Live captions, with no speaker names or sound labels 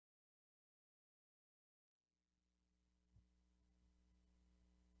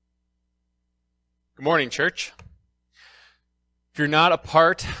Good morning, church. If you're not a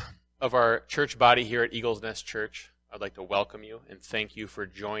part of our church body here at Eagles Nest Church, I'd like to welcome you and thank you for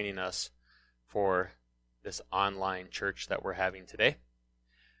joining us for this online church that we're having today.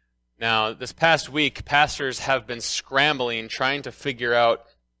 Now, this past week, pastors have been scrambling, trying to figure out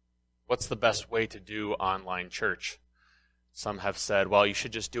what's the best way to do online church. Some have said, well, you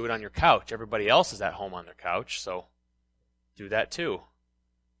should just do it on your couch. Everybody else is at home on their couch, so do that too.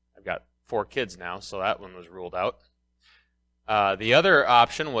 I've got 4 kids now, so that one was ruled out. The other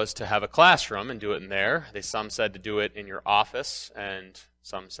option was to have a classroom and do it in there. Some said to do it in your office, and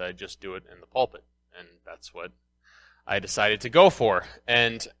some said just do it in the pulpit. And that's what I decided to go for.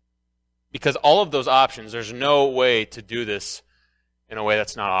 And because all of those options, there's no way to do this in a way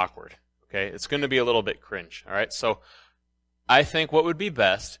that's not awkward. Okay, it's going to be a little bit cringe. All right, so I think what would be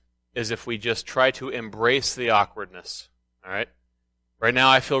best is if we just try to embrace the awkwardness. All right. Right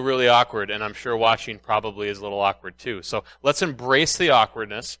now I feel really awkward, and I'm sure watching probably is a little awkward too. So let's embrace the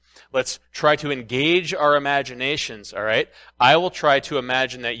awkwardness. Let's try to engage our imaginations, all right? I will try to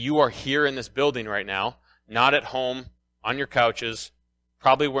imagine that you are here in this building right now, not at home, on your couches,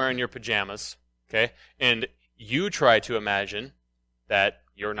 probably wearing your pajamas, okay? And you try to imagine that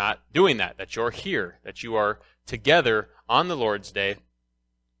you're not doing that you're here, that you are together on the Lord's Day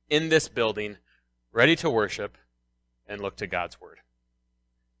in this building, ready to worship and look to God's Word.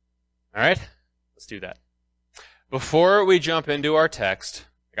 All right, let's do that. Before we jump into our text,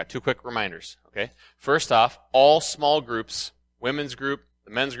 I got 2 quick reminders, okay? First off, all small groups, women's group,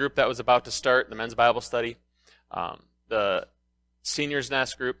 the men's group that was about to start, the men's Bible study, the seniors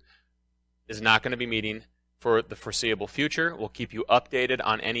nest group is not going to be meeting for the foreseeable future. We'll keep you updated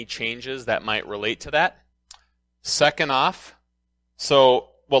on any changes that might relate to that. Second off,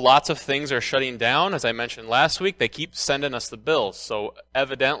 lots of things are shutting down. As I mentioned last week, they keep sending us the bills. So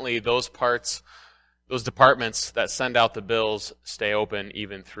evidently those departments that send out the bills stay open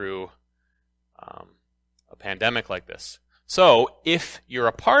even through a pandemic like this. So if you're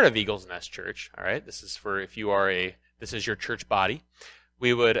a part of Eagles Nest Church, all right, this is your church body,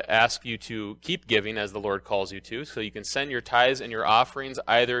 we would ask you to keep giving as the Lord calls you to. So you can send your tithes and your offerings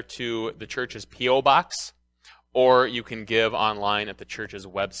either to the church's P.O. box, or you can give online at the church's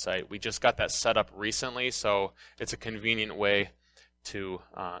website. We just got that set up recently, so it's a convenient way to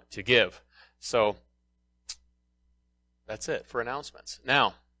give. So that's it for announcements.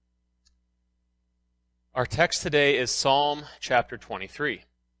 Now, our text today is Psalm chapter 23.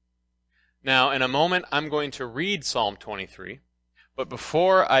 Now, in a moment, I'm going to read Psalm 23, but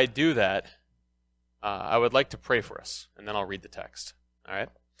before I do that, I would like to pray for us, and then I'll read the text. All right?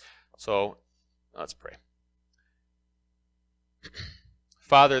 So let's pray.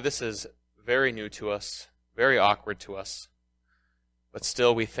 Father, this is very new to us, very awkward to us, but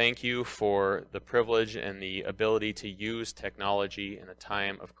still we thank you for the privilege and the ability to use technology in a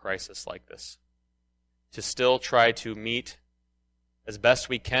time of crisis like this, to still try to meet as best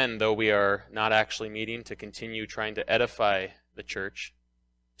we can, though we are not actually meeting, to continue trying to edify the church,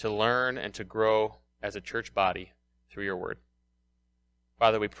 to learn and to grow as a church body through your word.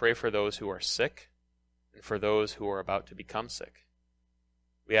 Father, we pray for those who are sick, and for those who are about to become sick.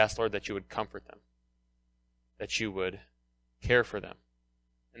 We ask, Lord, that you would comfort them, that you would care for them,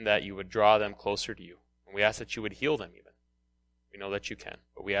 and that you would draw them closer to you. And we ask that you would heal them even. We know that you can,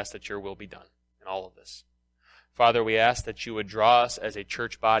 but we ask that your will be done in all of this. Father, we ask that you would draw us as a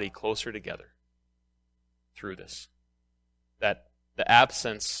church body closer together through this, that the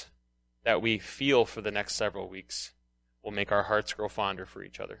absence that we feel for the next several weeks will make our hearts grow fonder for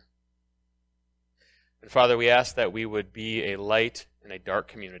each other. And Father, we ask that we would be a light in a dark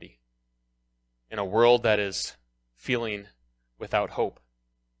community, in a world that is feeling without hope.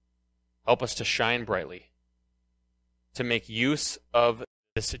 Help us to shine brightly, to make use of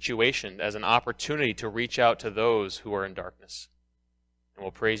this situation as an opportunity to reach out to those who are in darkness. And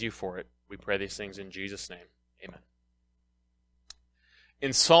we'll praise you for it. We pray these things in Jesus' name. Amen.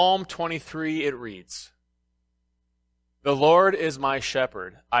 In Psalm 23 it reads, "The Lord is my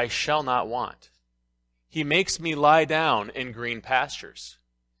shepherd, I shall not want. He makes me lie down in green pastures.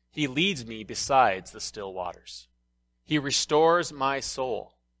 He leads me beside the still waters. He restores my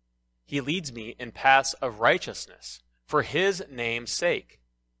soul. He leads me in paths of righteousness for his name's sake.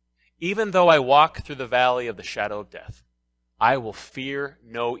 Even though I walk through the valley of the shadow of death, I will fear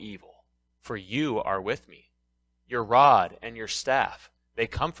no evil, for you are with me. Your rod and your staff, they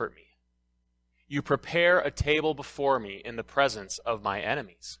comfort me. You prepare a table before me in the presence of my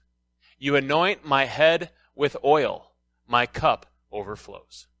enemies. You anoint my head with oil. My cup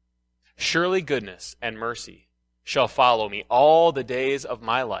overflows. Surely goodness and mercy shall follow me all the days of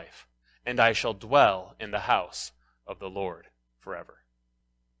my life, and I shall dwell in the house of the Lord forever.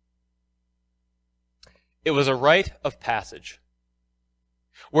 It was a rite of passage,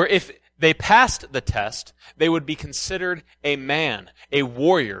 where if they passed the test, they would be considered a man, a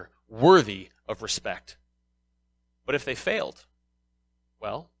warrior, worthy of respect. But if they failed,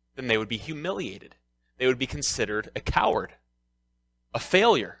 well, then they would be humiliated. They would be considered a coward, a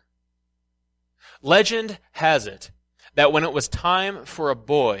failure. Legend has it that when it was time for a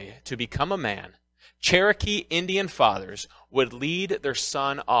boy to become a man, Cherokee Indian fathers would lead their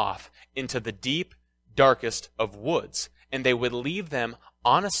son off into the deep, darkest of woods, and they would leave them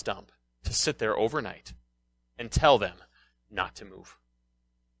on a stump to sit there overnight and tell them not to move.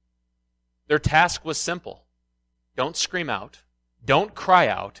 Their task was simple. Don't scream out, don't cry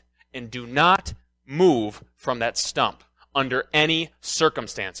out, and do not move from that stump under any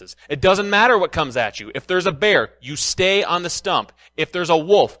circumstances. It doesn't matter what comes at you. If there's a bear, you stay on the stump. If there's a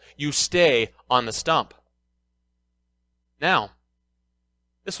wolf, you stay on the stump. Now,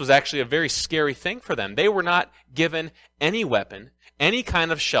 this was actually a very scary thing for them. They were not given any weapon, any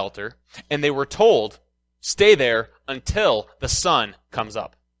kind of shelter, and they were told, stay there until the sun comes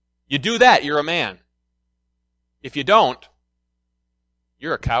up. You do that, you're a man. If you don't,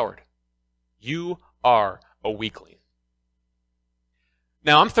 you're a coward. You are a weakling.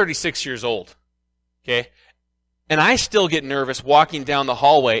 Now, I'm 36 years old, okay? And I still get nervous walking down the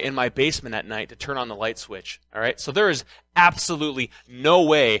hallway in my basement at night to turn on the light switch, all right? So there is absolutely no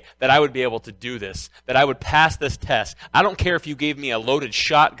way that I would be able to do this, that I would pass this test. I don't care if you gave me a loaded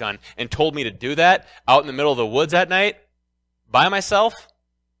shotgun and told me to do that out in the middle of the woods at night by myself.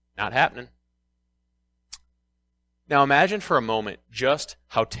 Not happening. Now imagine for a moment just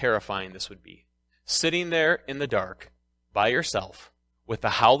how terrifying this would be. Sitting there in the dark by yourself with the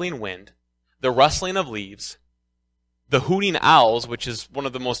howling wind, the rustling of leaves, the hooting owls, which is one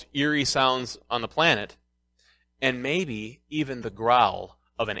of the most eerie sounds on the planet, and maybe even the growl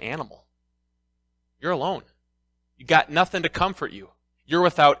of an animal. You're alone. You got nothing to comfort you. You're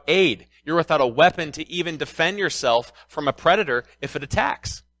without aid. You're without a weapon to even defend yourself from a predator if it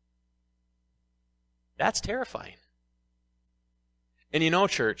attacks. That's terrifying. And you know,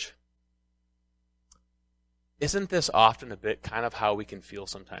 church, isn't this often a bit kind of how we can feel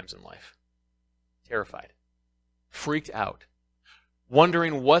sometimes in life? Terrified. Freaked out,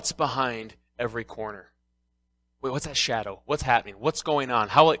 wondering what's behind every corner. Wait, what's that shadow? What's happening? What's going on?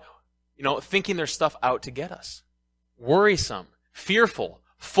 Thinking there's stuff out to get us. Worrisome, fearful,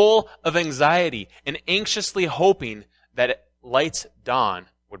 full of anxiety, and anxiously hoping that light's dawn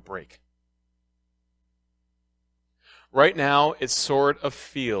would break. Right now, it sort of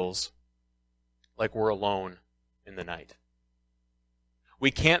feels like we're alone in the night.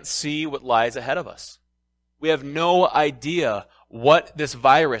 We can't see what lies ahead of us. We have no idea what this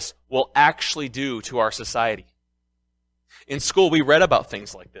virus will actually do to our society. In school, we read about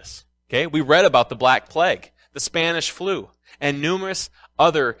things like this. Okay? We read about the Black Plague, the Spanish flu, and numerous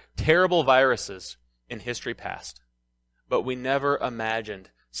other terrible viruses in history past. But we never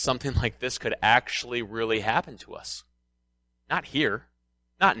imagined something like this could actually really happen to us. Not here.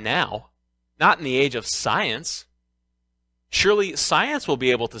 Not now. Not in the age of science. Surely science will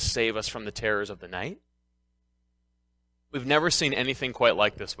be able to save us from the terrors of the night. We've never seen anything quite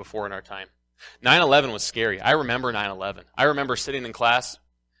like this before in our time. 9/11 was scary. I remember 9/11. I remember sitting in class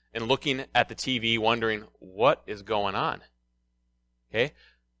and looking at the TV wondering, what is going on? Okay?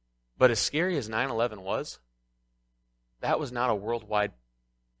 But as scary as 9/11 was, that was not a worldwide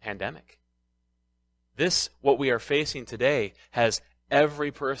pandemic. This, what we are facing today, has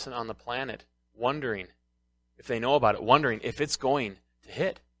every person on the planet wondering, if they know about it, wondering if it's going to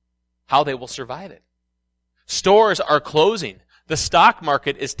hit, how they will survive it. Stores are closing. The stock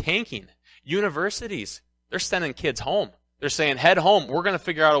market is tanking. Universities, they're sending kids home. They're saying, head home. We're going to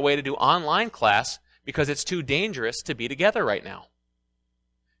figure out a way to do online class because it's too dangerous to be together right now.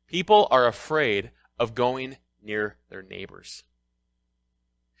 People are afraid of going near their neighbors.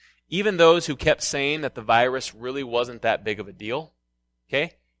 Even those who kept saying that the virus really wasn't that big of a deal,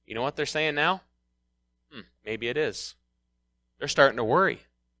 okay, you know what they're saying now? Maybe it is. They're starting to worry.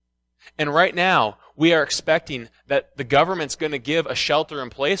 And right now, we are expecting that the government's going to give a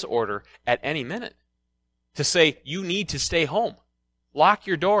shelter-in-place order at any minute to say, you need to stay home. Lock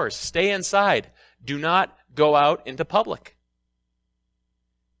your doors. Stay inside. Do not go out into public.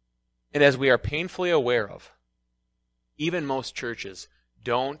 And as we are painfully aware of, even most churches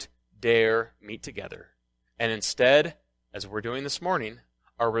don't dare meet together. And instead, as we're doing this morning,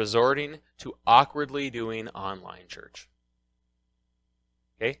 are resorting to awkwardly doing online church.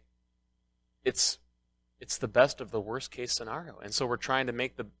 Okay? It's the best of the worst case scenario. And so we're trying to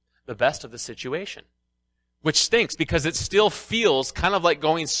make the the best of the situation. Which stinks because it still feels kind of like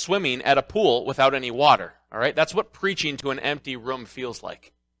going swimming at a pool without any water. All right? That's what preaching to an empty room feels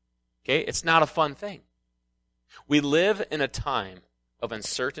like. Okay? It's not a fun thing. We live in a time of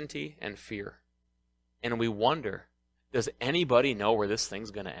uncertainty and fear. And we wonder, does anybody know where this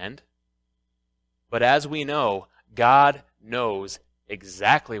thing's going to end? But as we know, God knows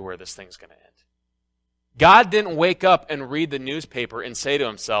exactly where this thing's going to end. God didn't wake up and read the newspaper and say to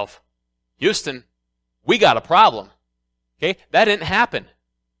himself, Houston, we got a problem. Okay? That didn't happen.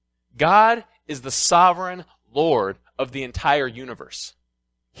 God is the sovereign Lord of the entire universe.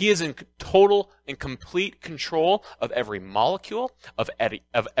 He is in total and complete control of every molecule, of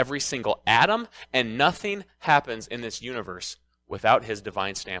every single atom, and nothing happens in this universe without his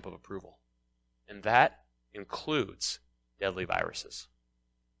divine stamp of approval. And that includes deadly viruses.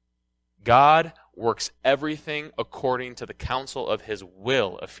 God works everything according to the counsel of his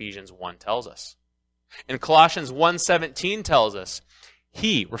will, Ephesians 1 tells us. And Colossians 1:17 tells us,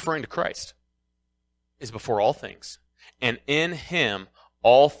 he, referring to Christ, is before all things, and in him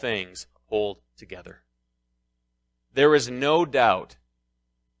all things hold together. There is no doubt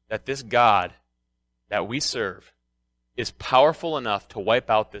that this God that we serve is powerful enough to wipe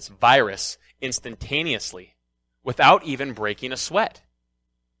out this virus instantaneously without even breaking a sweat.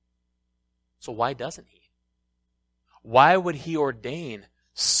 So why doesn't he? Why would he ordain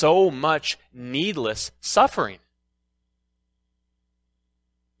so much needless suffering?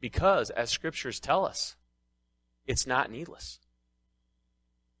 Because, as scriptures tell us, it's not needless.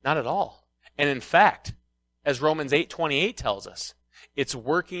 Not at all. And in fact, as Romans 8:28 tells us, it's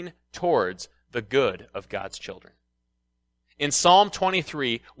working towards the good of God's children. In Psalm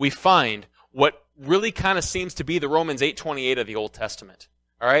 23, we find what really kind of seems to be the Romans 8:28 of the Old Testament.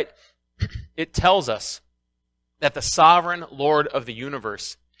 All right? It tells us that the sovereign Lord of the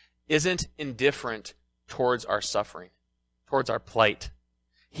universe isn't indifferent towards our suffering, towards our plight.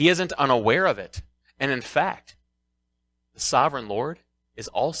 He isn't unaware of it. And in fact, the sovereign Lord is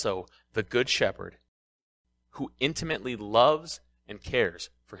also the good shepherd who intimately loves and cares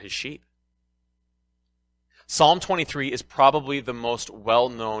for his sheep. Psalm 23 is probably the most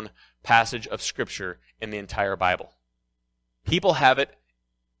well-known passage of Scripture in the entire Bible. People have it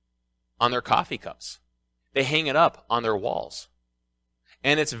on their coffee cups. They hang it up on their walls.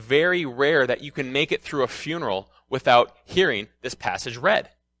 And it's very rare that you can make it through a funeral without hearing this passage read.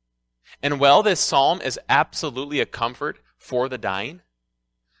 And while this psalm is absolutely a comfort for the dying,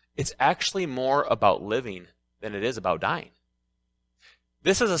 it's actually more about living than it is about dying.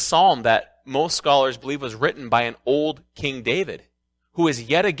 This is a psalm that most scholars believe was written by an old King David, who is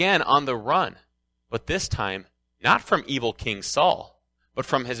yet again on the run, but this time not from evil King Saul, but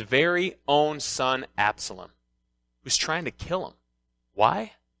from his very own son Absalom, who's trying to kill him.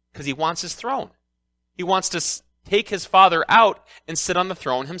 Why? Because he wants his throne. He wants to take his father out and sit on the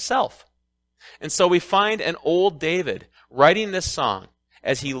throne himself. And so we find an old David writing this song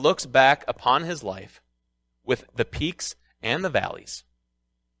as he looks back upon his life with the peaks and the valleys.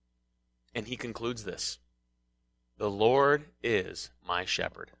 And he concludes this: the Lord is my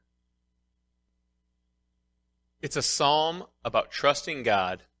shepherd. It's a psalm about trusting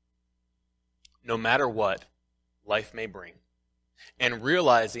God no matter what life may bring, and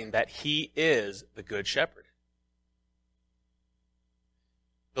realizing that he is the good shepherd.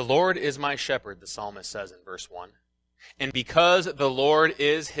 The Lord is my shepherd, the psalmist says in verse 1. And because the Lord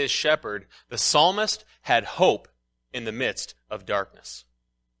is his shepherd, the psalmist had hope in the midst of darkness.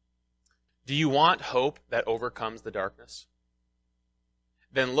 Do you want hope that overcomes the darkness?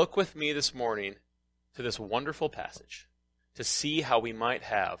 Then look with me this morning to this wonderful passage to see how we might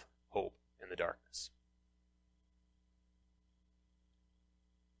have hope in the darkness.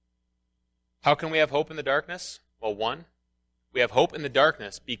 How can we have hope in the darkness? Well, one, we have hope in the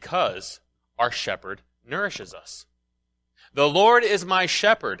darkness because our shepherd nourishes us. The Lord is my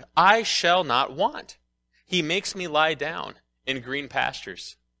shepherd, I shall not want. He makes me lie down in green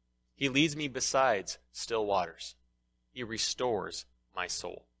pastures. He leads me beside still waters. He restores my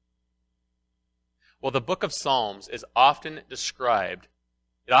soul. Well, the book of Psalms is often describes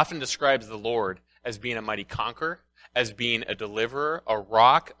the Lord as being a mighty conqueror, as being a deliverer, a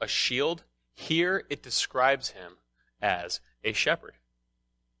rock, a shield. Here it describes him as a shepherd.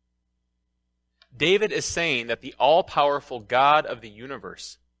 David is saying that the all-powerful God of the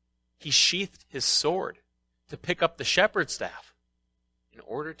universe, he sheathed his sword to pick up the shepherd's staff in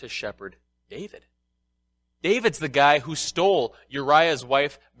order to shepherd David. David's the guy who stole Uriah's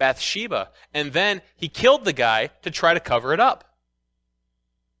wife Bathsheba, and then he killed the guy to try to cover it up.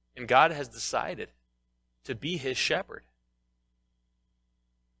 And God has decided to be his shepherd.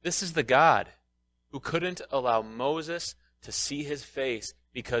 This is the God who couldn't allow Moses to see his face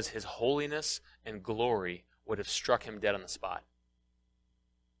because his holiness and glory would have struck him dead on the spot.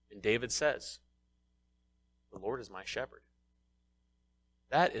 And David says, "The Lord is my shepherd."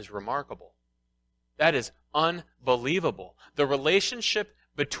 That is remarkable. That is unbelievable. The relationship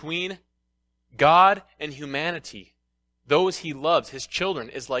between God and humanity, those he loves, his children,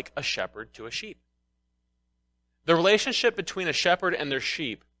 is like a shepherd to a sheep. The relationship between a shepherd and their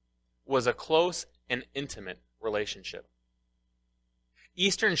sheep was a close and intimate relationship.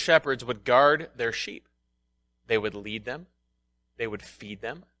 Eastern shepherds would guard their sheep. They would lead them. They would feed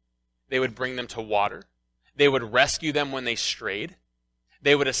them. They would bring them to water. They would rescue them when they strayed.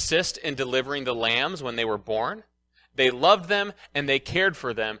 They would assist in delivering the lambs when they were born. They loved them and they cared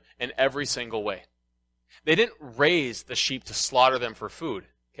for them in every single way. They didn't raise the sheep to slaughter them for food.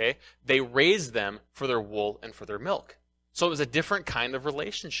 Okay? They raised them for their wool and for their milk. So it was a different kind of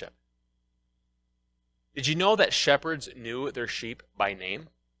relationship. Did you know that shepherds knew their sheep by name?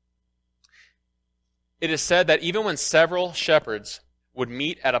 It is said that even when several shepherds would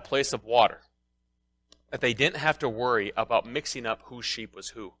meet at a place of water, that they didn't have to worry about mixing up whose sheep was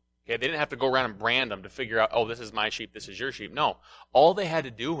who. Okay? They didn't have to go around and brand them to figure out, oh, this is my sheep, this is your sheep. No. All they had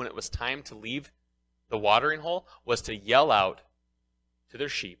to do when it was time to leave the watering hole was to yell out to their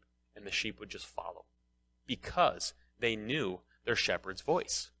sheep, and the sheep would just follow because they knew their shepherd's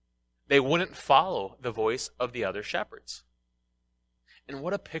voice. They wouldn't follow the voice of the other shepherds. And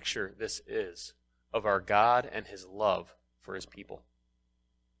what a picture this is of our God and his love for his people.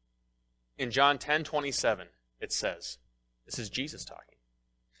 In John 10:27, it says, this is Jesus talking,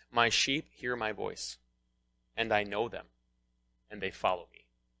 "My sheep hear my voice, and I know them, and they follow me."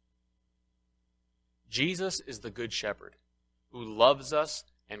 Jesus is the good shepherd who loves us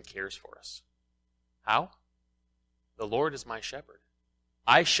and cares for us. How? "The Lord is my shepherd.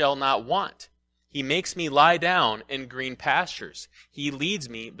 I shall not want. He makes me lie down in green pastures. He leads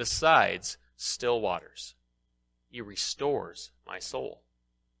me beside still waters. He restores my soul."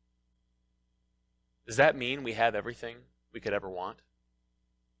 Does that mean we have everything we could ever want?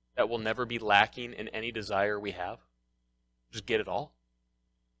 That we'll never be lacking in any desire we have? Just get it all?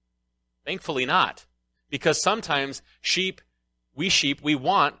 Thankfully not. Because sometimes we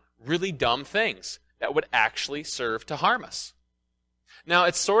want really dumb things that would actually serve to harm us. Now,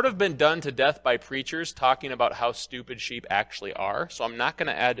 it's sort of been done to death by preachers talking about how stupid sheep actually are, so I'm not going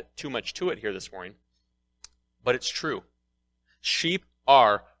to add too much to it here this morning. But it's true. Sheep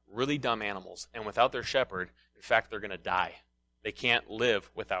are really dumb animals, and without their shepherd, in fact, they're going to die. They can't live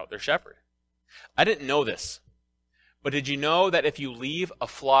without their shepherd. I didn't know this, but did you know that if you leave a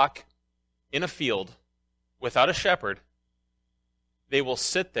flock in a field without a shepherd, they will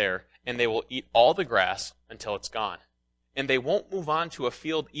sit there and they will eat all the grass until it's gone. And they won't move on to a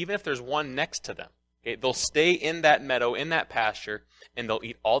field even if there's one next to them. Okay? They'll stay in that meadow, in that pasture, and they'll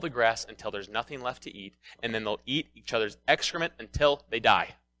eat all the grass until there's nothing left to eat. And then they'll eat each other's excrement until they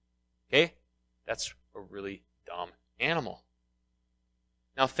die. Okay? That's a really dumb animal.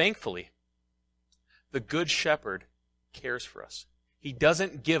 Now, thankfully, the Good Shepherd cares for us. He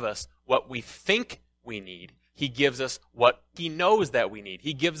doesn't give us what we think we need. He gives us what he knows that we need.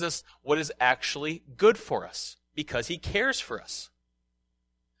 He gives us what is actually good for us because he cares for us.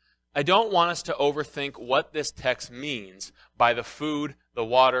 I don't want us to overthink what this text means by the food, the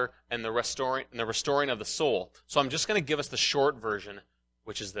water, and the restoring of the soul. So I'm just going to give us the short version,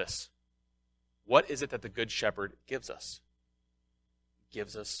 which is this. What is it that the Good Shepherd gives us? He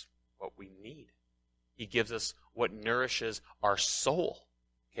gives us what we need. He gives us what nourishes our soul.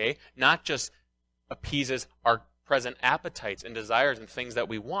 Okay? Not just appeases our present appetites and desires and things that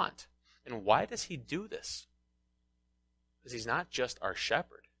we want. And why does he do this? Because he's not just our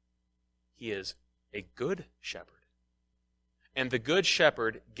shepherd. He is a good shepherd. And the Good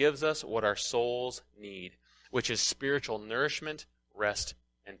Shepherd gives us what our souls need, which is spiritual nourishment, rest,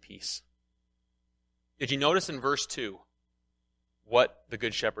 and peace. Did you notice in verse 2 what the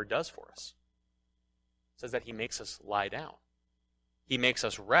Good Shepherd does for us? It says that he makes us lie down. He makes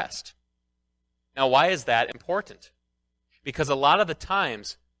us rest. Now, why is that important? Because a lot of the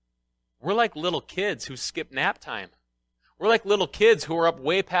times, we're like little kids who skip nap time. We're like little kids who are up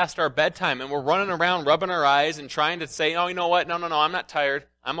way past our bedtime, and we're running around rubbing our eyes and trying to say, oh, you know what? No, I'm not tired.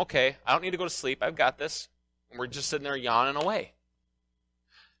 I'm okay. I don't need to go to sleep. I've got this. And we're just sitting there yawning away.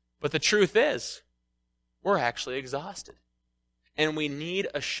 But the truth is, we're actually exhausted. And we need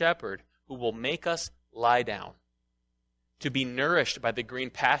a shepherd who will make us lie down, to be nourished by the green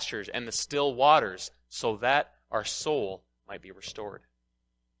pastures and the still waters so that our soul might be restored.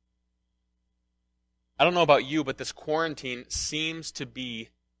 I don't know about you, but this quarantine seems to be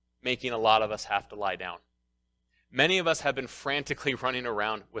making a lot of us have to lie down. Many of us have been frantically running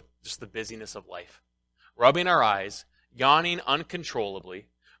around with just the busyness of life, rubbing our eyes, yawning uncontrollably,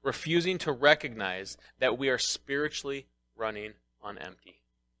 refusing to recognize that we are spiritually running on empty.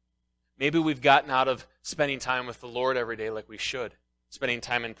 Maybe we've gotten out of spending time with the Lord every day like we should, spending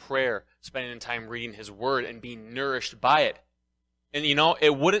time in prayer, spending time reading His Word and being nourished by it. And you know,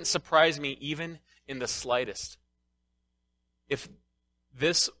 it wouldn't surprise me even in the slightest if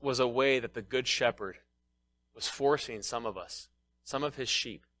this was a way that the Good Shepherd was forcing some of us, some of His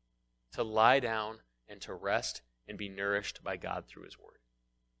sheep, to lie down and to rest and be nourished by God through His Word.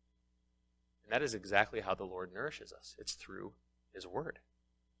 And that is exactly how the Lord nourishes us. It's through His Word.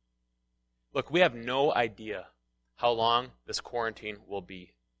 Look, we have no idea how long this quarantine will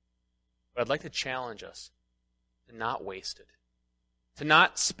be. But I'd like to challenge us to not waste it. To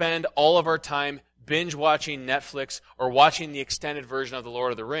not spend all of our time binge watching Netflix or watching the extended version of The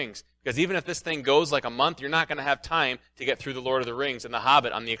Lord of the Rings. Because even if this thing goes like a month, you're not going to have time to get through The Lord of the Rings and The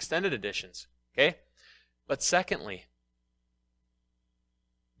Hobbit on the extended editions. Okay? But secondly,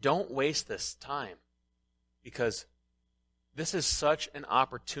 don't waste this time, because this is such an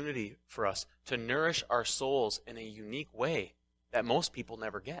opportunity for us to nourish our souls in a unique way that most people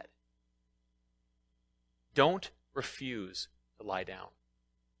never get. Don't refuse to lie down.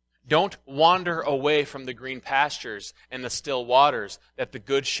 Don't wander away from the green pastures and the still waters that the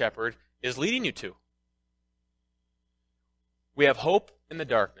Good Shepherd is leading you to. We have hope in the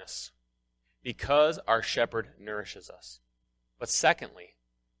darkness because our shepherd nourishes us. But secondly,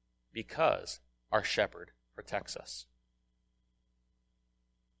 because our shepherd protects us.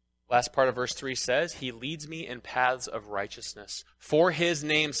 Last part of verse 3 says, He leads me in paths of righteousness for His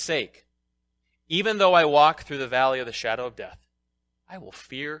name's sake. Even though I walk through the valley of the shadow of death, I will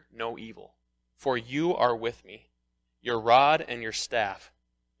fear no evil, for You are with me. Your rod and Your staff,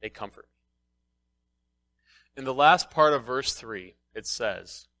 they comfort me. In the last part of verse 3, it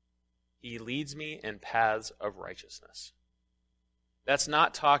says, He leads me in paths of righteousness. That's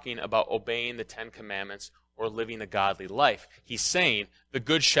not talking about obeying the 10 Commandments or living a godly life. He's saying the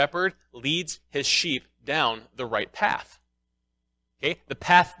Good Shepherd leads His sheep down the right path. Okay? The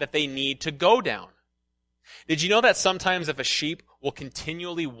path that they need to go down. Did you know that sometimes if a sheep will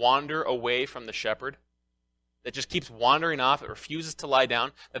continually wander away from the shepherd, that just keeps wandering off, it refuses to lie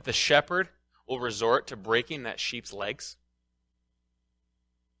down, that the shepherd will resort to breaking that sheep's legs?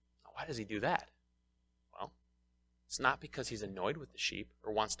 Why does he do that? Well, it's not because he's annoyed with the sheep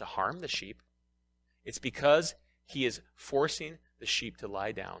or wants to harm the sheep. It's because he is forcing the sheep to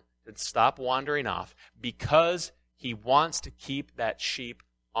lie down, to stop wandering off, because he wants to keep that sheep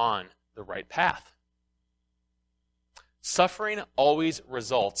on the right path. Suffering always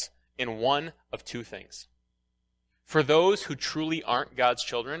results in one of two things. For those who truly aren't God's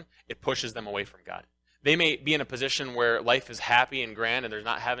children, it pushes them away from God. They may be in a position where life is happy and grand and they're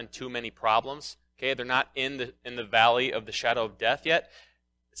not having too many problems. Okay, they're not in the valley of the shadow of death yet.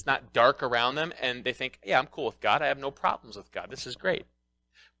 It's not dark around them, and they think, yeah, I'm cool with God. I have no problems with God. This is great.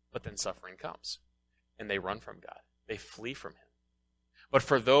 But then suffering comes, and they run from God. They flee from Him. But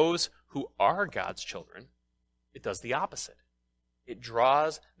for those who are God's children, it does the opposite. It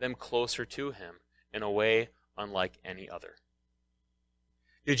draws them closer to Him in a way unlike any other.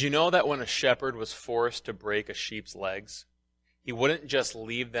 Did you know that when a shepherd was forced to break a sheep's legs, he wouldn't just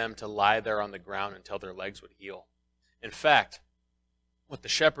leave them to lie there on the ground until their legs would heal? In fact, what the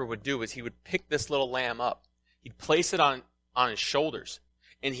shepherd would do is he would pick this little lamb up. He'd place it on his shoulders,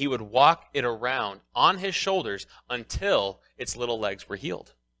 and he would walk it around on his shoulders until its little legs were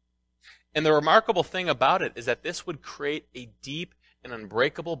healed. And the remarkable thing about it is that this would create a deep and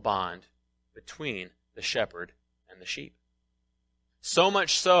unbreakable bond between the shepherd and the sheep. So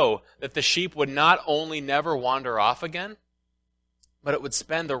much so that the sheep would not only never wander off again, but it would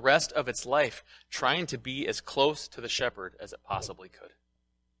spend the rest of its life trying to be as close to the shepherd as it possibly could.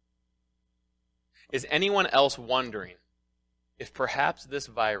 Is anyone else wondering if perhaps this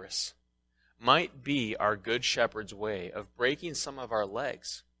virus might be our Good Shepherd's way of breaking some of our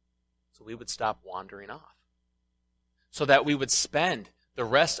legs so we would stop wandering off? So that we would spend the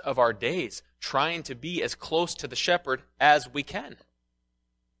rest of our days trying to be as close to the shepherd as we can?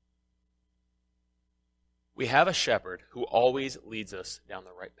 We have a shepherd who always leads us down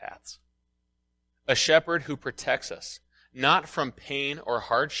the right paths. A shepherd who protects us, not from pain or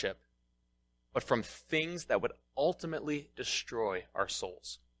hardship, but from things that would ultimately destroy our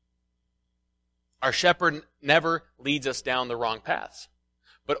souls. Our shepherd never leads us down the wrong paths,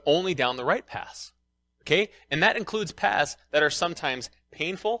 but only down the right paths. Okay? And that includes paths that are sometimes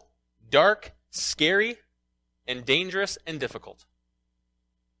painful, dark, scary, and dangerous and difficult.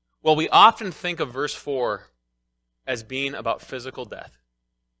 Well, we often think of verse 4 as being about physical death.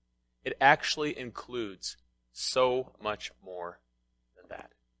 It actually includes so much more than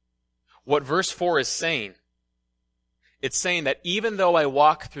that. What verse 4 is saying, it's saying that even though I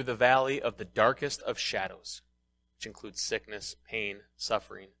walk through the valley of the darkest of shadows, which includes sickness, pain,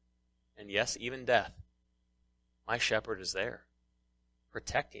 suffering, and yes, even death, my shepherd is there,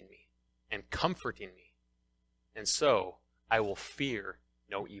 protecting me and comforting me, and so I will fear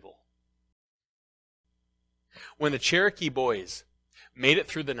no evil. When the Cherokee boys made it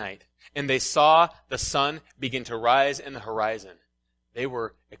through the night and they saw the sun begin to rise in the horizon, they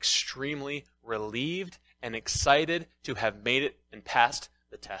were extremely relieved and excited to have made it and passed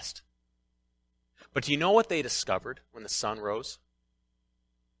the test. But do you know what they discovered when the sun rose?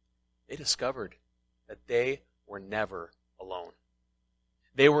 They discovered that they were never alone.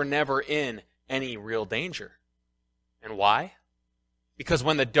 They were never in any real danger. And why? Because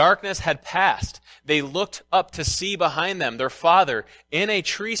when the darkness had passed, they looked up to see behind them their father in a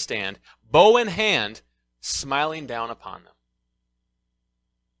tree stand, bow in hand, smiling down upon them.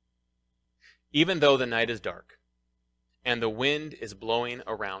 Even though the night is dark and the wind is blowing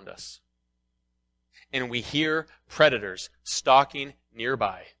around us, and we hear predators stalking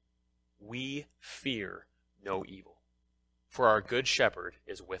nearby, we fear no evil. For our good shepherd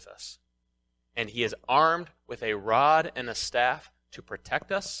is with us, and he is armed with a rod and a staff to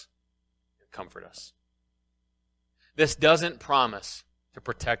protect us and comfort us. This doesn't promise to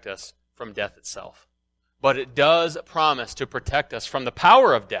protect us from death itself, but it does promise to protect us from the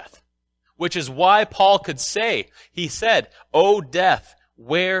power of death, which is why Paul could say, he said, "O death,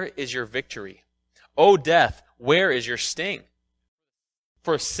 where is your victory? O death, where is your sting?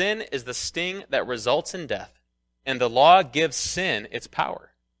 For sin is the sting that results in death, and the law gives sin its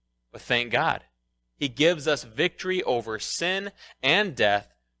power. But thank God, he gives us victory over sin and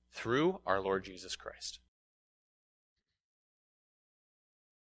death through our Lord Jesus Christ."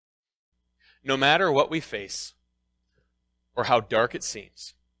 No matter what we face or how dark it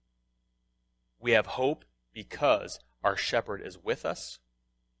seems, we have hope because our shepherd is with us,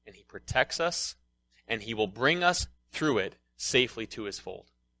 and he protects us, and he will bring us through it safely to his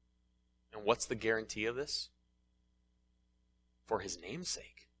fold. And what's the guarantee of this? For his name's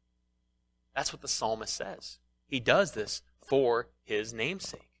sake. That's what the psalmist says. He does this for his name's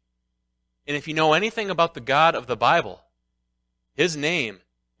sake. And if you know anything about the God of the Bible, his name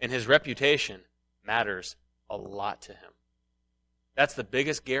and his reputation matters a lot to him. That's the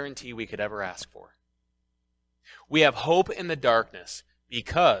biggest guarantee we could ever ask for. We have hope in the darkness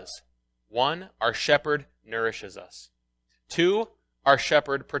because, 1, our shepherd nourishes us. 2, our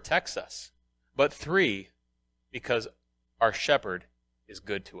shepherd protects us. But 3, because our shepherd is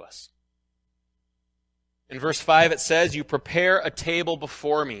good to us. In verse 5 it says, "You prepare a table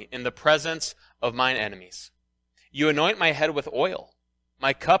before me in the presence of mine enemies. You anoint my head with oil.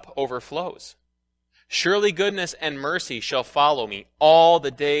 My cup overflows. Surely goodness and mercy shall follow me all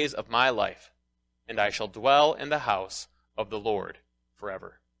the days of my life, and I shall dwell in the house of the Lord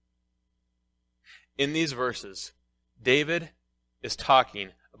forever." In these verses, David is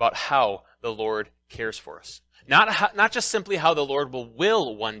talking about how the Lord cares for us. Not just simply how the Lord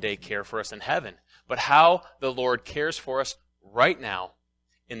will one day care for us in heaven, but how the Lord cares for us right now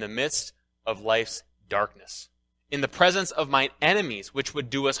in the midst of life's darkness. In the presence of mine enemies, which would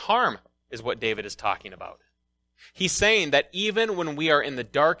do us harm, is what David is talking about. He's saying that even when we are in the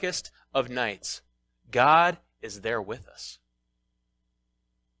darkest of nights, God is there with us,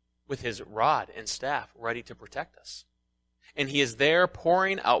 with his rod and staff ready to protect us. And he is there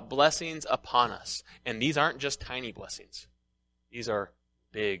pouring out blessings upon us. And these aren't just tiny blessings. These are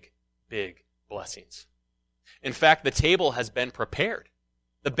big, big blessings. In fact, the table has been prepared.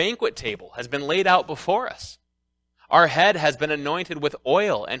 The banquet table has been laid out before us. Our head has been anointed with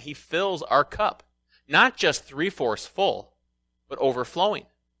oil, and he fills our cup. Not just 3/4 full, but overflowing.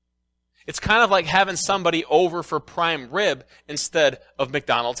 It's kind of like having somebody over for prime rib instead of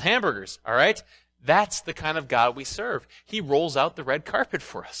McDonald's hamburgers, all right? That's the kind of God we serve. He rolls out the red carpet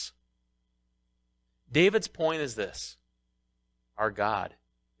for us. David's point is this: our God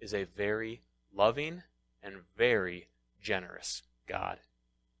is a very loving and very generous God.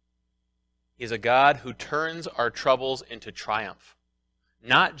 He is a God who turns our troubles into triumph,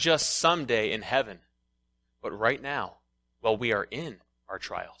 not just someday in heaven, but right now, while we are in our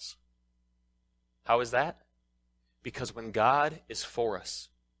trials. How is that? Because when God is for us,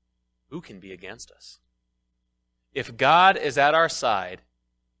 who can be against us? If God is at our side,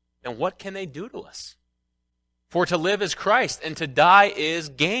 then what can they do to us? For to live is Christ, and to die is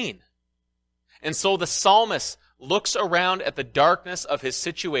gain. And so the psalmist looks around at the darkness of his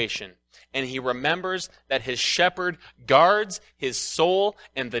situation, and he remembers that his shepherd guards his soul,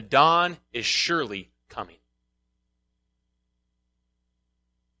 and the dawn is surely coming.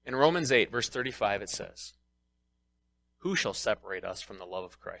 In Romans 8, verse 35, it says, "Who shall separate us from the love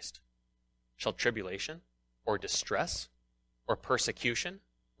of Christ? Shall tribulation, or distress, or persecution,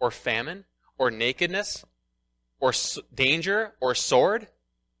 or famine, or nakedness, or danger, or sword?"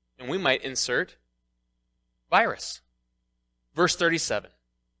 And we might insert virus. Verse 37,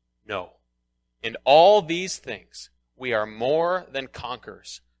 "No, in all these things we are more than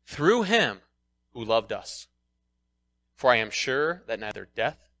conquerors through him who loved us. For I am sure that neither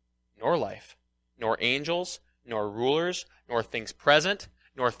death, nor life, nor angels, nor rulers, nor things present,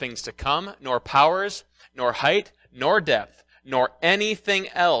 nor things to come, nor powers, nor height, nor depth, nor anything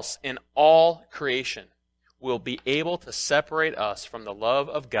else in all creation will be able to separate us from the love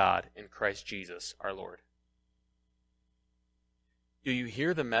of God in Christ Jesus our Lord." Do you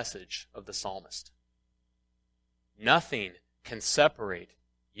hear the message of the psalmist? Nothing can separate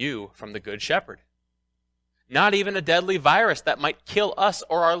you from the Good Shepherd. Not even a deadly virus that might kill us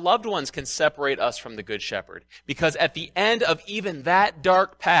or our loved ones can separate us from the Good Shepherd. Because at the end of even that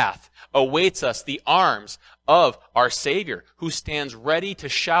dark path awaits us the arms of our Savior, who stands ready to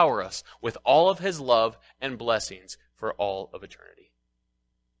shower us with all of his love and blessings for all of eternity.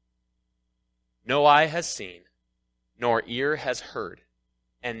 No eye has seen, nor ear has heard,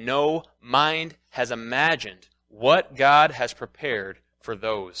 and no mind has imagined what God has prepared for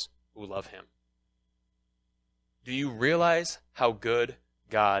those who love him. Do you realize how good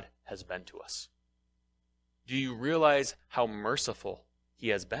God has been to us? Do you realize how merciful he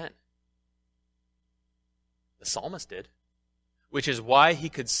has been? The psalmist did, which is why he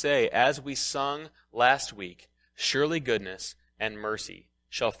could say, as we sung last week, "Surely goodness and mercy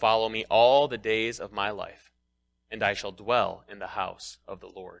shall follow me all the days of my life, and I shall dwell in the house of the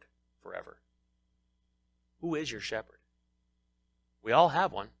Lord forever." Who is your shepherd? We all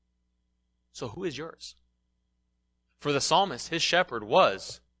have one. So who is yours? For the psalmist, his shepherd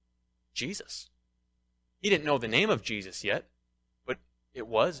was Jesus. He didn't know the name of Jesus yet, but it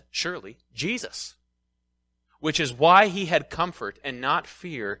was surely Jesus. Which is why he had comfort and not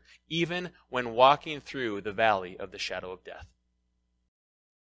fear even when walking through the valley of the shadow of death.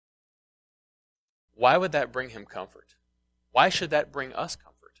 Why would that bring him comfort? Why should that bring us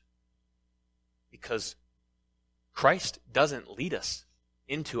comfort? Because Christ doesn't lead us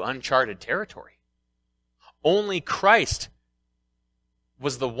into uncharted territory. Only Christ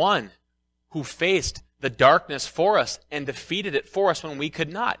was the one who faced the darkness for us and defeated it for us when we could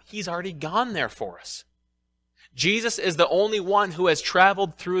not. He's already gone there for us. Jesus is the only one who has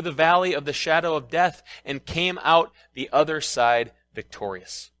traveled through the valley of the shadow of death and came out the other side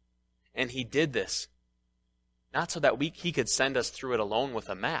victorious. And he did this not so that he could send us through it alone with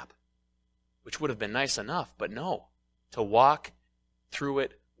a map, which would have been nice enough, but no, to walk through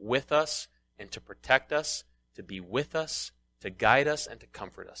it with us and to protect us, to be with us, to guide us, and to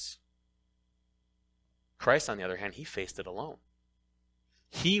comfort us. Christ, on the other hand, he faced it alone.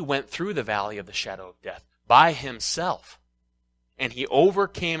 He went through the valley of the shadow of death by himself, and he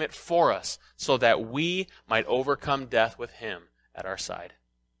overcame it for us so that we might overcome death with him at our side.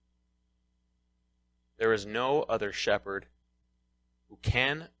 There is no other shepherd who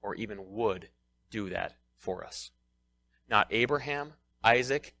can or even would do that for us. Not Abraham,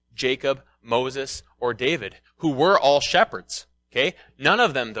 Isaac, Jacob, Moses, or David, who were all shepherds. Okay? None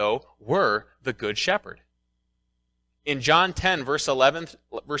of them, though, were the good shepherd. In John 10, verses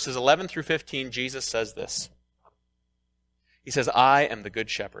 11 through 15, Jesus says this. He says, "I am the good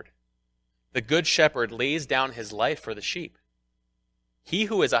shepherd. The good shepherd lays down his life for the sheep. He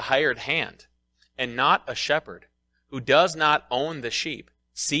who is a hired hand and not a shepherd, who does not own the sheep,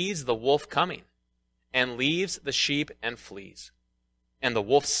 sees the wolf coming and leaves the sheep and flees. And the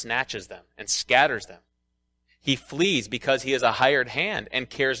wolf snatches them and scatters them. He flees because he is a hired hand and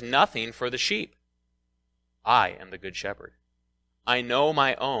cares nothing for the sheep. I am the good shepherd. I know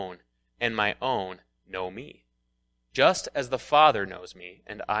my own, and my own know me. Just as the Father knows me,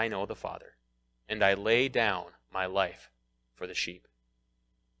 and I know the Father. And I lay down my life for the sheep."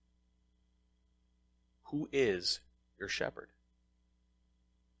 Who is your shepherd?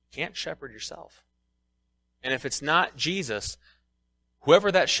 You can't shepherd yourself. And if it's not Jesus,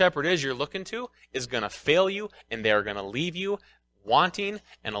 whoever that shepherd is you're looking to is going to fail you, and they are going to leave you wanting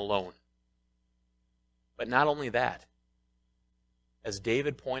and alone. But not only that, as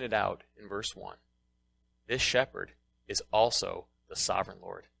David pointed out in verse 1, this shepherd is also the sovereign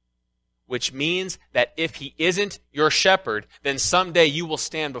Lord. Which means that if he isn't your shepherd, then someday you will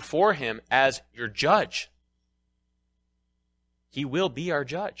stand before him as your judge. He will be our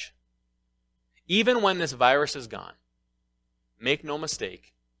judge. Even when this virus is gone, make no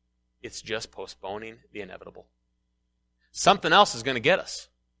mistake, it's just postponing the inevitable. Something else is going to get us.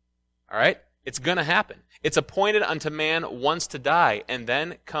 All right? It's going to happen. It's appointed unto man once to die, and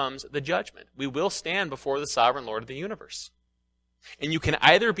then comes the judgment. We will stand before the sovereign Lord of the universe. And you can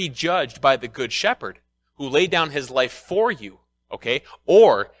either be judged by the good shepherd who laid down his life for you, okay?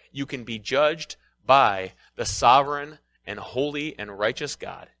 Or you can be judged by the sovereign and holy and righteous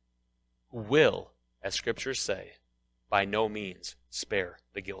God who will, as scriptures say, by no means spare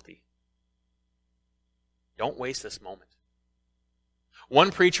the guilty. Don't waste this moment.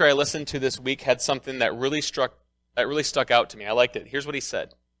 One preacher I listened to this week had something that really stuck out to me. I liked it. Here's what he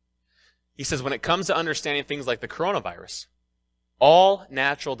said. He says, when it comes to understanding things like the coronavirus, all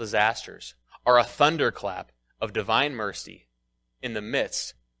natural disasters are a thunderclap of divine mercy in the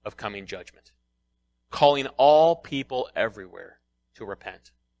midst of coming judgment, calling all people everywhere to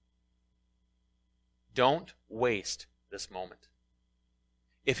repent. Don't waste this moment.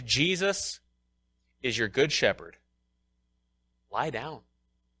 If Jesus is your good shepherd, lie down,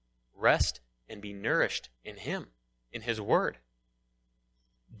 rest, and be nourished in him, in his word.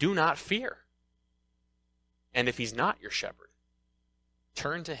 Do not fear. And if he's not your shepherd,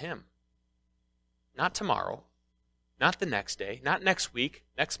 turn to him. Not tomorrow, not the next day, not next week,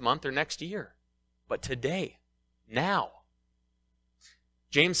 next month, or next year, but today, now.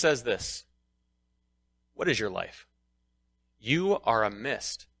 James says this, what is your life? You are a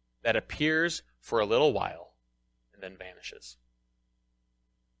mist that appears for a little while and then vanishes.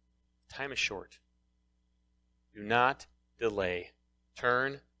 Time is short. Do not delay.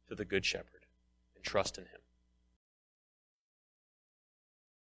 Turn to the Good Shepherd and trust in him.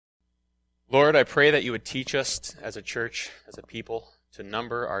 Lord, I pray that you would teach us as a church, as a people, to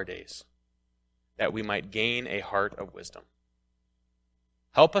number our days, that we might gain a heart of wisdom.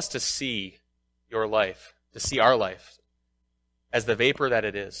 Help us to see your life, to see our life as the vapor that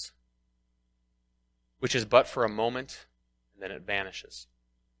it is, which is but for a moment, and then it vanishes.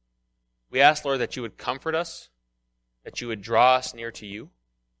 We ask, Lord, that you would comfort us, that you would draw us near to you,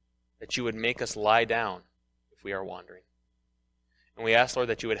 that you would make us lie down if we are wandering. And we ask, Lord,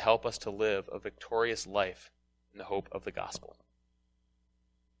 that you would help us to live a victorious life in the hope of the gospel.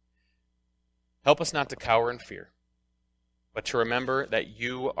 Help us not to cower in fear, but to remember that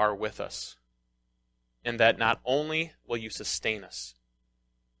you are with us, and that not only will you sustain us,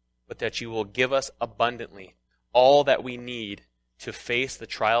 but that you will give us abundantly all that we need to face the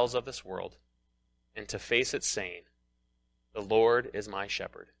trials of this world, and to face it saying, the Lord is my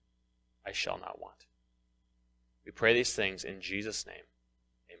shepherd, I shall not want. We pray these things in Jesus' name.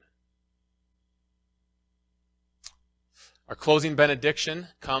 Amen. Our closing benediction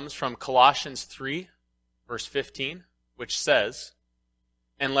comes from Colossians 3, verse 15, which says,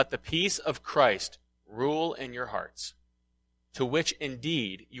 and let the peace of Christ rule in your hearts, to which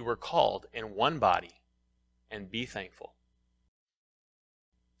indeed you were called in one body, and be thankful.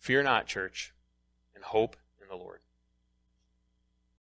 Fear not, church, and hope in the Lord.